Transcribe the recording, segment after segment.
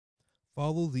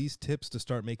Follow these tips to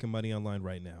start making money online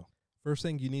right now. First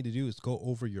thing you need to do is go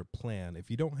over your plan.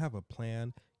 If you don't have a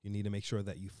plan, you need to make sure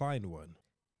that you find one.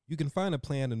 You can find a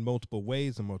plan in multiple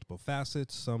ways and multiple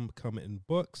facets. Some come in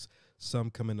books, some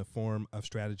come in the form of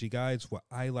strategy guides. What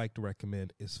I like to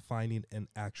recommend is finding an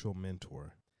actual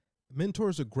mentor. A mentor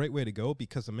is a great way to go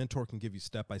because a mentor can give you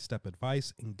step-by-step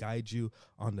advice and guide you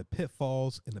on the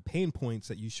pitfalls and the pain points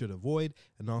that you should avoid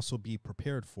and also be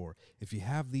prepared for. If you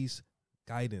have these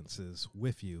guidances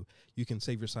with you, you can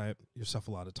save yourself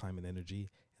a lot of time and energy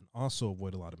and also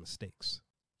avoid a lot of mistakes.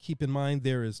 Keep in mind,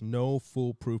 there is no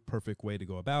foolproof, perfect way to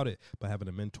go about it, but having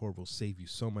a mentor will save you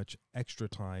so much extra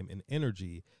time and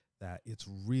energy that it's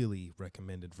really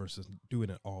recommended versus doing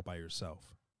it all by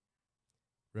yourself.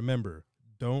 Remember,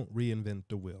 don't reinvent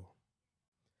the wheel.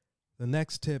 The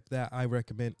next tip that I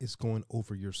recommend is going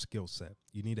over your skill set.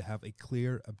 You need to have a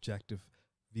clear, objective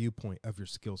viewpoint of your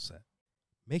skill set.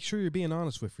 Make sure you're being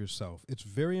honest with yourself. It's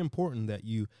very important that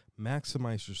you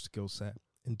maximize your skill set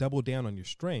and double down on your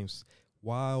strengths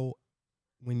while,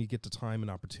 when you get the time and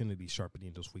opportunity,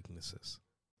 sharpening those weaknesses.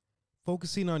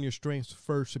 Focusing on your strengths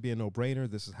first should be a no-brainer.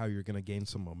 This is how you're going to gain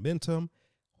some momentum,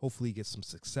 hopefully get some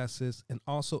successes, and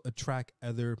also attract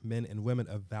other men and women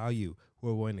of value who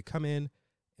are willing to come in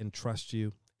and trust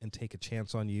you and take a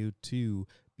chance on you to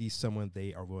be someone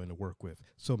they are willing to work with.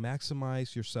 So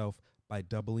maximize yourself by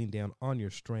doubling down on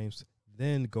your strengths,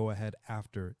 then go ahead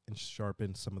after and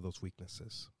sharpen some of those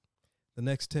weaknesses. The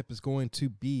next tip is going to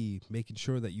be making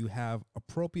sure that you have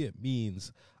appropriate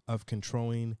means of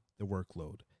controlling the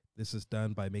workload. This is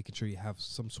done by making sure you have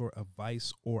some sort of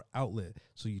vice or outlet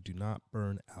so you do not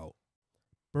burn out.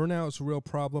 Burnout is a real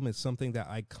problem. It's something that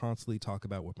I constantly talk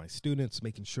about with my students,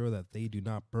 making sure that they do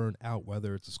not burn out,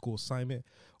 whether it's a school assignment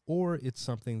or it's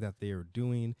something that they are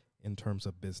doing in terms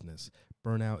of business.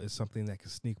 Burnout is something that can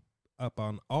sneak up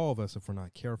on all of us if we're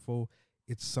not careful.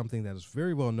 It's something that is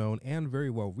very well known and very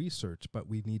well researched, but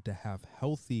we need to have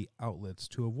healthy outlets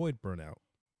to avoid burnout.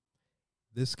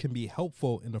 This can be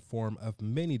helpful in the form of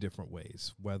many different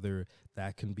ways, whether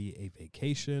that can be a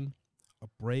vacation, a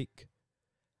break,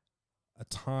 a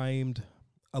timed,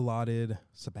 allotted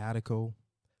sabbatical,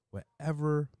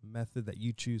 whatever method that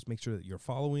you choose, make sure that you're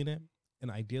following it, and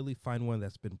ideally find one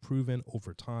that's been proven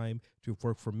over time to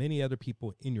work for many other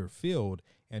people in your field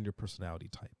and your personality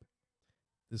type.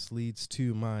 This leads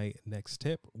to my next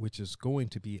tip, which is going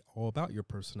to be all about your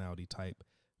personality type,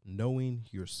 knowing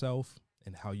yourself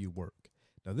and how you work.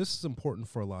 Now, this is important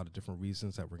for a lot of different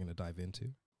reasons that we're going to dive into.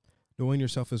 Knowing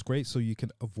yourself is great so you can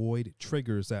avoid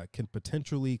triggers that can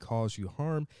potentially cause you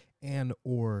harm and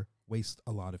or waste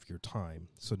a lot of your time.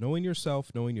 So knowing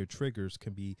yourself, knowing your triggers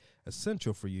can be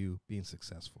essential for you being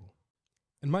successful.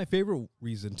 And my favorite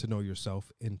reason to know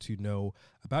yourself and to know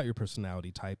about your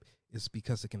personality type is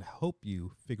because it can help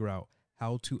you figure out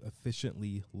how to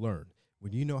efficiently learn.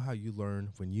 When you know how you learn,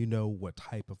 when you know what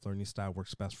type of learning style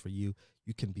works best for you,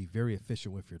 you can be very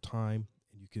efficient with your time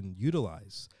and you can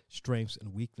utilize strengths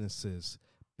and weaknesses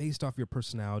based off your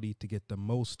personality to get the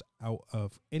most out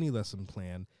of any lesson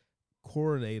plan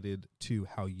correlated to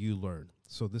how you learn.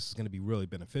 So this is going to be really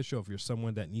beneficial. If you're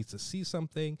someone that needs to see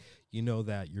something, you know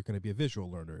that you're going to be a visual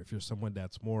learner. If you're someone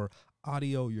that's more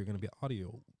audio, you're going to be an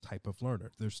audio type of learner.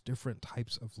 There's different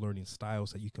types of learning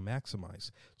styles that you can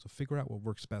maximize. So figure out what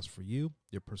works best for you,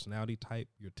 your personality type,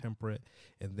 your temperament,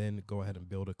 and then go ahead and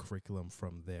build a curriculum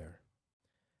from there.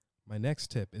 My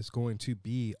next tip is going to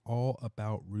be all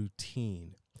about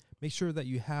routine. Make sure that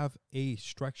you have a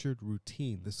structured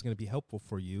routine. This is going to be helpful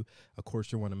for you. Of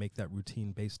course, you want to make that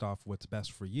routine based off what's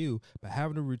best for you, but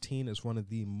having a routine is one of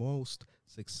the most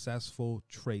successful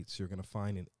traits you're going to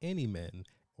find in any men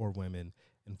or women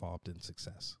involved in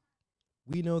success.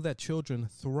 We know that children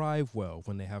thrive well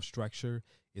when they have structure.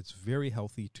 It's very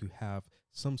healthy to have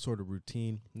some sort of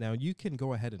routine. Now, you can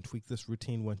go ahead and tweak this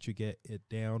routine once you get it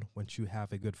down, once you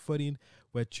have a good footing,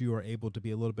 once you are able to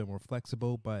be a little bit more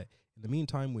flexible. But in the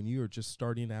meantime, when you are just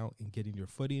starting out and getting your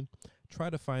footing, try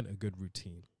to find a good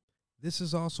routine. This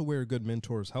is also where a good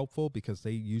mentor is helpful because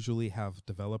they usually have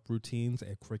developed routines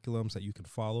and curriculums that you can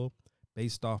follow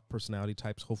based off personality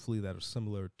types, hopefully that are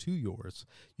similar to yours.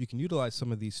 You can utilize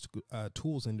some of these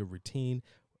tools in the routine,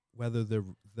 whether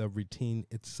the routine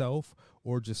itself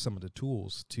or just some of the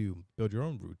tools to build your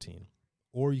own routine.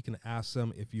 Or you can ask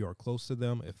them if you are close to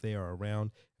them, if they are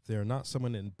around, if they're not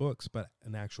someone in books, but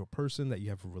an actual person that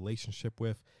you have a relationship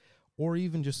with, or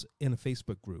even just in a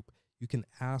Facebook group. You can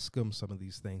ask them some of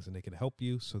these things and they can help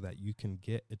you so that you can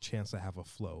get a chance to have a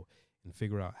flow and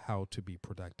figure out how to be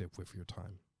productive with your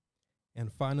time.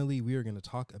 And finally, we are going to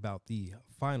talk about the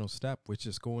final step, which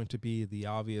is going to be the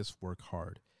obvious: work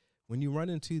hard. When you run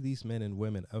into these men and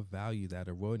women of value that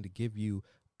are willing to give you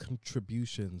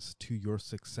contributions to your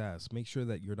success, make sure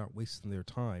that you're not wasting their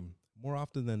time. More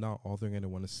often than not, all they're going to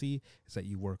want to see is that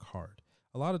you work hard.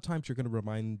 A lot of times you're going to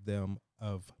remind them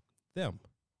of them,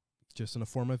 just in a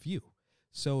form of you.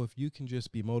 So if you can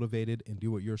just be motivated and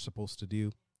do what you're supposed to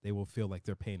do, they will feel like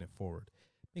they're paying it forward.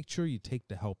 Make sure you take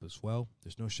the help as well.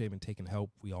 There's no shame in taking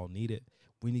help. We all need it.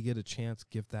 When you get a chance,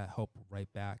 give that help right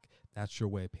back. That's your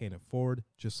way of paying it forward.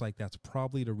 Just like that's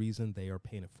probably the reason they are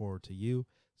paying it forward to you.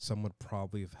 Someone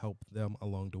probably have helped them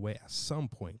along the way at some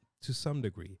point, to some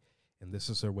degree. And this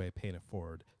is their way of paying it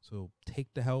forward. So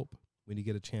take the help. When you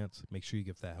get a chance, make sure you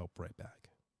give that help right back.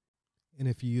 And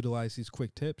if you utilize these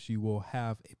quick tips, you will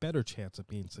have a better chance of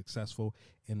being successful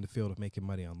in the field of making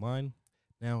money online.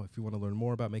 Now, if you want to learn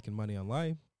more about making money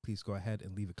online, please go ahead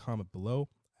and leave a comment below.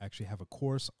 I actually have a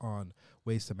course on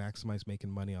ways to maximize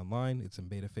making money online. It's in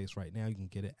beta phase right now. You can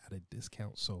get it at a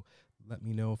discount. So let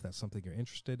me know if that's something you're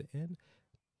interested in.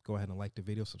 Go ahead and like the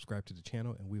video, subscribe to the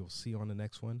channel, and we will see you on the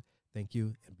next one. Thank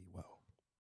you and be well.